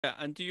Yeah,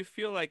 and do you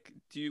feel like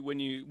when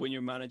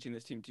you're managing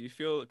this team, do you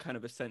feel kind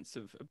of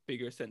a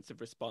bigger sense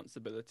of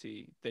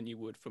responsibility than you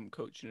would from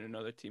coaching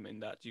another team in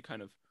that you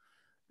kind of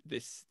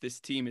this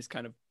team is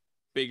kind of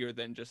bigger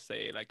than just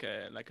say like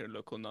a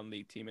local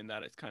non-league team in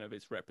that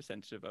it's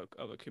representative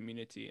of a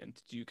community, and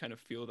do you kind of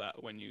feel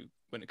that when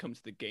it comes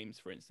to the games,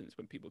 for instance,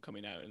 when people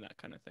coming out and that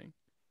kind of thing?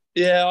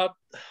 Yeah,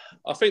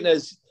 I think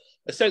there's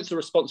a sense of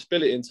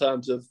responsibility in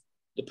terms of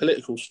the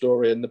political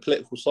story and the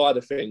political side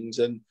of things.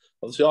 And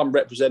obviously, I'm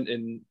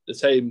representing the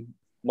team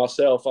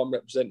myself. I'm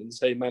representing the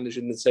team,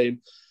 managing the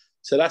team.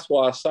 So that's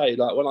why I say,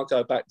 like, when I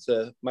go back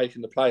to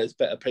making the players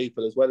better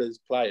people as well as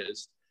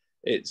players,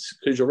 it's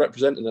because you're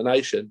representing a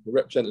nation, you're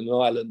representing an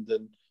island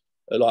and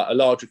like a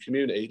larger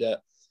community.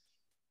 That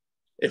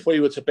if we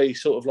were to be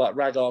sort of like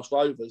rag-ass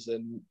rovers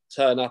and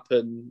turn up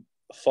and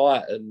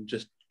fight and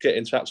just get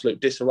into absolute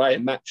disarray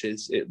in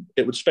matches,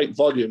 it would speak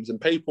volumes, and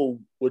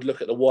people would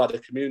look at the wider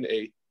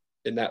community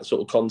in that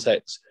sort of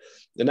context.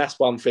 And that's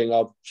one thing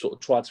I've sort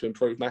of tried to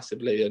improve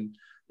massively, and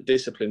the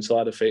discipline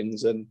side of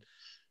things. And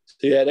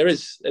so, yeah,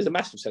 there's a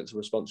massive sense of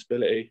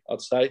responsibility,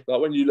 I'd say.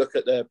 Like when you look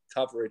at the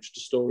coverage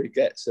the story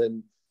gets,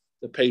 and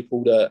the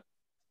people that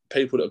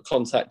have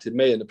contacted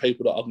me and the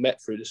people that I've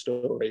met through the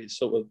story,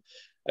 sort of,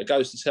 it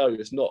goes to tell you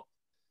it's not,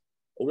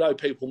 although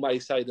people may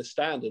say the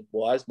standard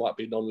wise might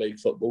be non-league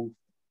football,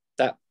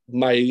 that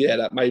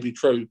may be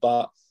true,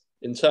 but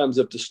in terms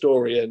of the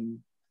story and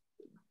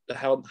the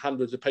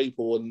hundreds of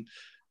people and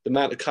the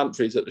amount of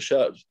countries that the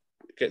shirt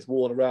gets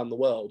worn around the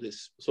world,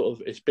 it's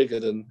bigger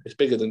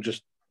than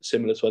just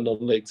similar to a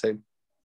non-league team.